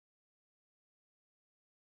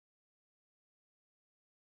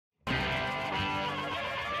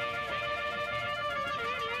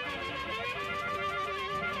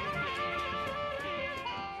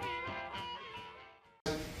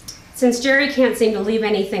since Jerry can't seem to leave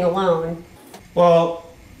anything alone. Well,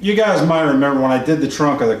 you guys might remember when I did the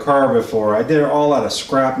trunk of the car before, I did it all out of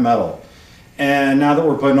scrap metal. And now that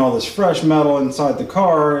we're putting all this fresh metal inside the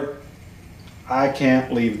car, I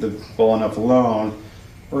can't leave the well enough alone.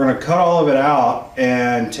 We're going to cut all of it out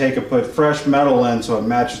and put fresh metal in so it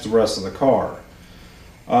matches the rest of the car.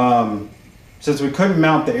 Since we couldn't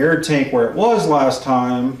mount the air tank where it was last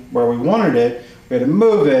time, where we wanted it, we had to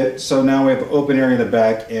move it, so now we have an open area in the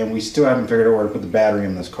back and we still haven't figured out where to put the battery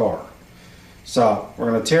in this car. So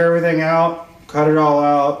we're going to tear everything out, cut it all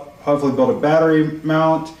out, hopefully build a battery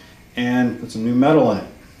mount and put some new metal in it.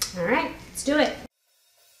 All right, let's do it.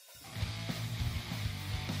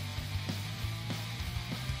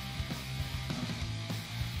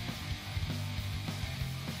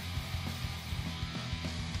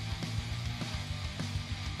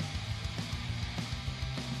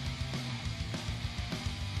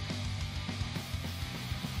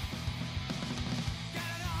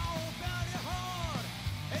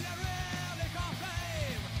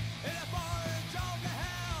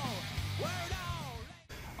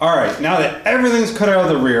 Alright, now that everything's cut out of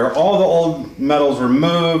the rear, all the old metal's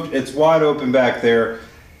removed, it's wide open back there.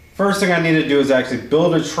 First thing I need to do is actually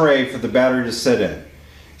build a tray for the battery to sit in.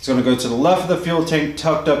 It's going to go to the left of the fuel tank,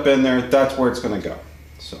 tucked up in there, that's where it's going to go.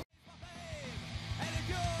 So.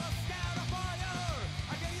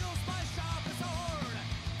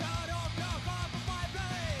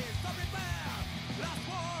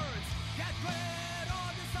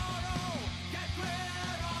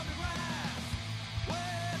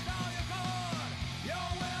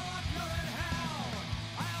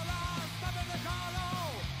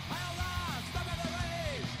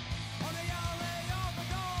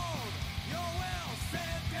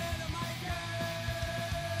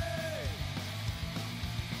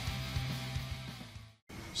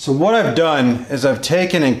 So what I've done is I've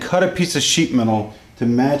taken and cut a piece of sheet metal to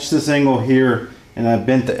match this angle here, and I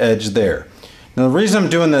bent the edge there. Now the reason I'm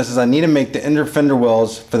doing this is I need to make the inner fender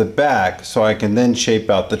wells for the back so I can then shape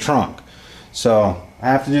out the trunk. So I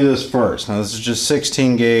have to do this first. Now this is just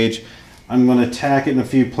 16 gauge. I'm going to tack it in a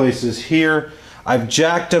few places here. I've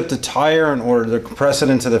jacked up the tire in order to compress it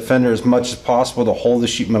into the fender as much as possible to hold the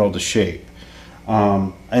sheet metal to shape.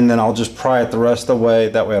 And then I'll just pry it the rest of the way,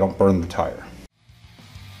 that way I don't burn the tire.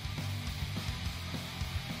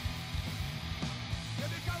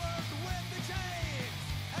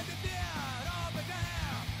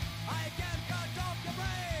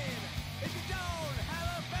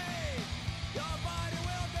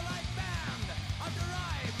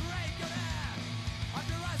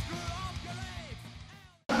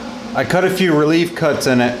 I cut a few relief cuts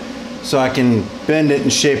in it so I can bend it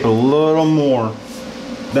and shape it a little more.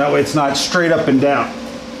 That way it's not straight up and down.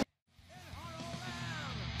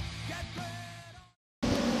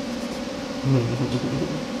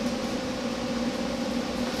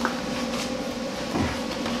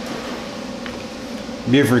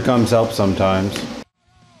 Buford comes help sometimes.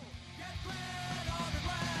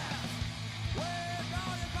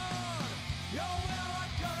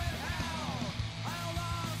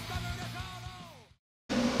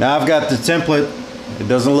 Now I've got the template. It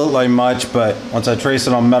doesn't look like much, but once I trace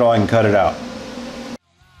it on metal, I can cut it out.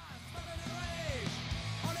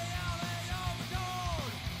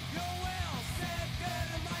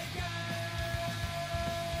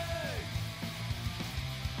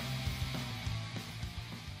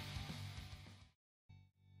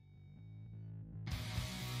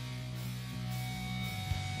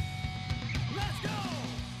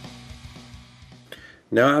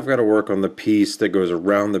 Now I've got to work on the piece that goes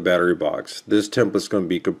around the battery box. This template's going to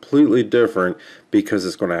be completely different because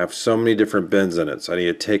it's going to have so many different bends in it. So I need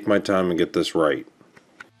to take my time and get this right.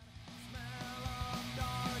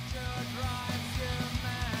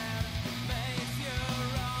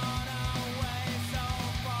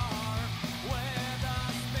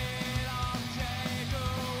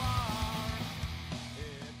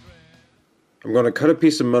 I'm going to cut a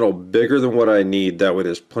piece of metal bigger than what I need. That way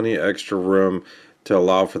there's plenty of extra room to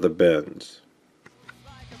allow for the bends.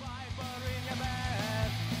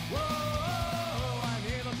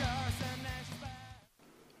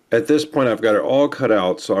 At this point I've got it all cut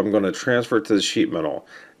out, so I'm going to transfer it to the sheet metal.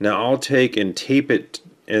 Now I'll take and tape it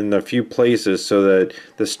in a few places so that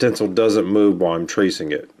the stencil doesn't move while I'm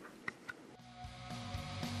tracing it.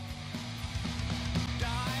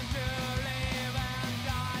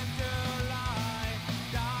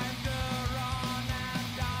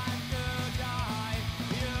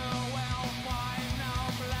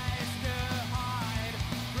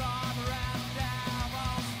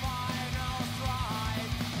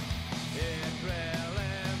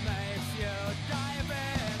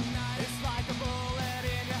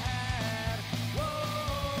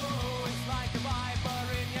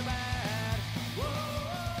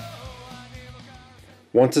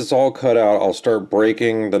 Once it's all cut out, I'll start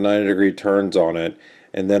braking the 90-degree turns on it,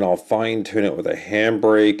 and then I'll fine tune it with a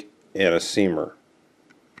handbrake and a seamer.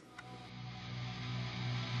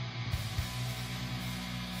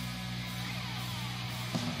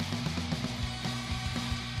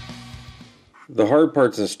 The hard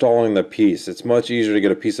part's installing the piece. It's much easier to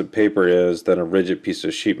get a piece of paper is than a rigid piece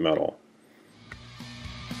of sheet metal.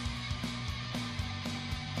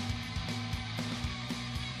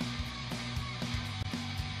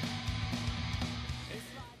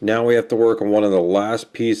 Now we have to work on one of the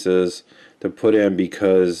last pieces to put in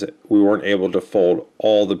because we weren't able to fold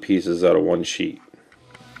all the pieces out of one sheet.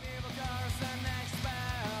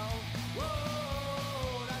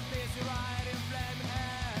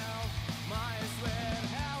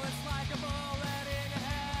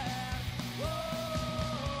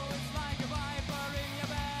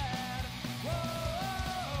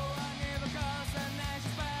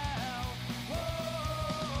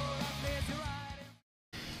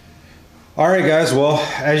 Alright guys, well,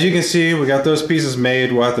 as you can see, we got those pieces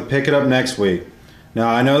made. We'll have to pick it up next week. Now,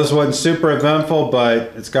 I know this wasn't super eventful,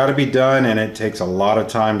 but it's got to be done, and it takes a lot of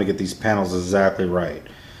time to get these panels exactly right.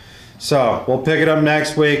 So, we'll pick it up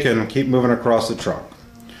next week and keep moving across the trunk.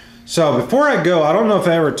 So, before I go, I don't know if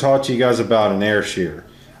I ever talked to you guys about an air shear.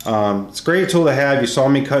 It's a great tool to have. You saw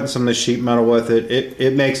me cutting some of the sheet metal with it.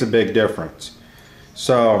 It makes a big difference.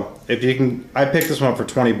 So if you can, I picked this one up for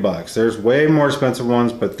 20 bucks. There's way more expensive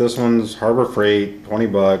ones, but this one's Harbor Freight, 20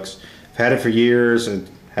 bucks. I've had it for years and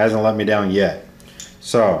hasn't let me down yet.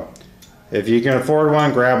 So if you can afford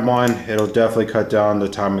one, grab one. It'll definitely cut down the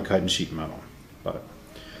time of cutting sheet metal. But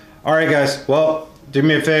all right guys, well, do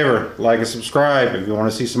me a favor, like and subscribe if you want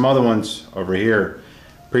to see some other ones over here.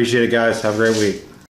 Appreciate it guys. Have a great week.